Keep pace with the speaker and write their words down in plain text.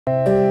This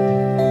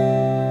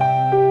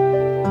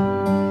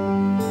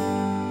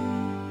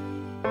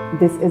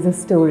is a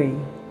story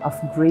of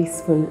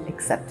graceful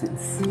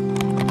acceptance.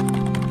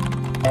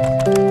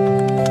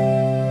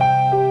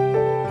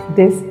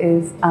 This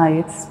is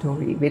Ayyat'S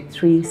story with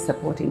 3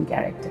 supporting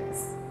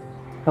characters.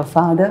 Her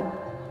father,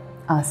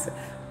 Asif,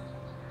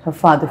 her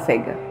father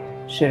figure,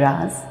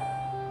 Shiraz,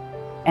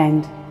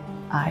 and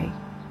I,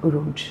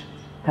 Uruj,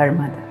 her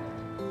mother.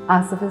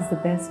 Asif is the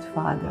best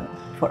father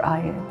for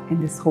Ayyat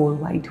in this whole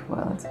wide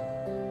world.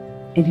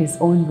 In his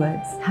own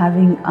words,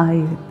 having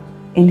Ayyat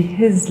in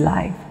his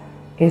life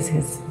is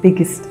his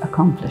biggest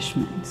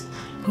accomplishment.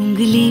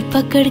 उंगली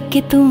पकड़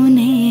के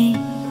तूने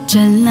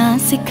चलना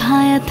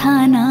सिखाया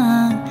था ना,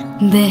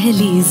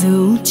 दहलीज़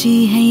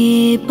ऊंची है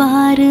ये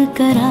पार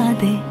करा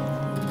दे.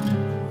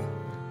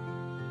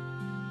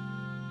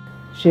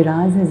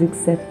 Shiraz has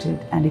accepted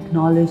and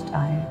acknowledged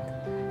Ayyat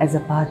as a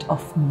part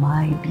of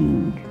my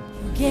being.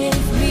 You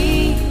gave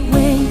me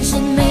wings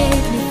and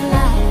made me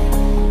fly.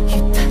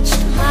 You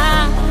touched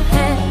my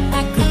hand, I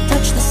could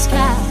touch the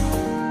sky.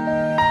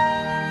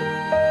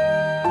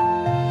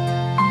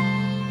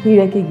 He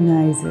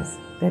recognizes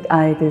that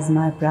Ayyat is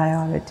my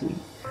priority,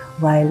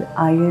 while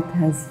Ayyat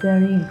has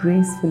very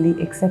gracefully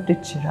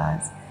accepted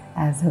Shiraz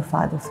as her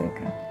father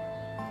figure,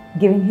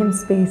 giving him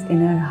space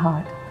in her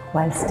heart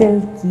while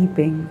still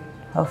keeping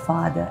her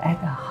father at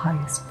the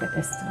highest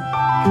pedestal.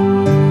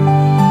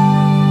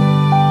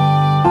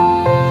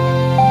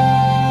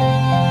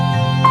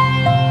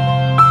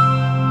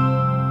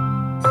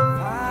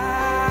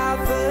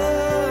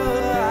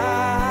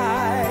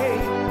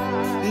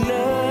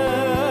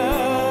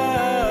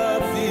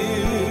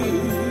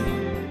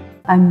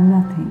 I'm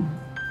nothing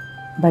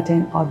but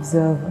an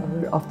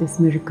observer of this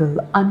miracle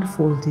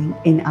unfolding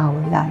in our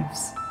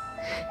lives.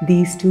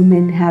 These 2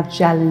 men have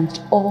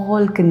challenged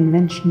all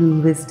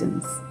conventional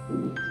wisdoms,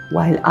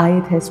 while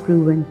Ayyat has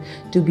proven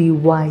to be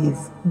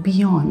wise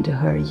beyond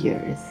her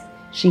years.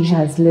 She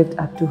has lived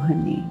up to her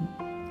name.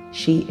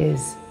 She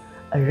is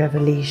a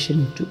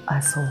revelation to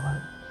us all.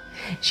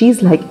 She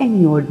is like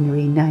any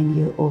ordinary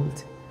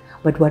 9-year-old,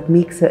 but what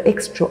makes her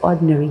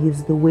extraordinary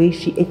is the way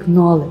she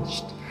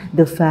acknowledged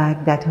the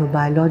fact that her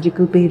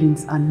biological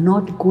parents are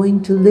not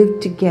going to live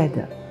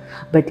together,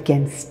 but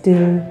can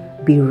still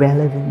be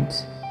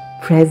relevant,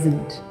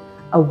 present,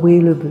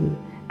 available,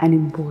 and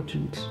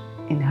important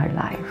in her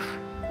life.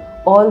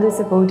 All the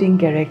supporting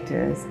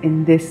characters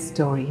in this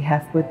story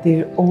have put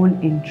their own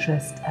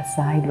interest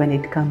aside when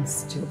it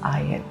comes to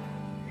Ayyat.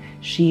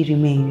 She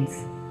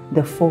remains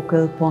the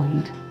focal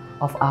point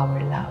of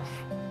our love.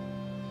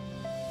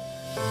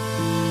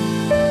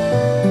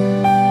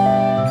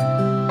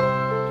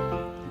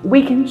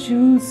 We can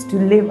choose to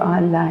live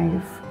our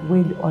life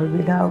with or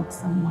without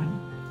someone.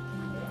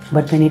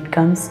 But when it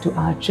comes to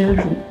our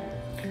children,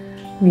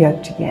 we are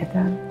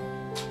together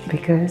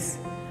because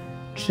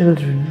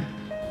children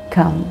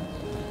come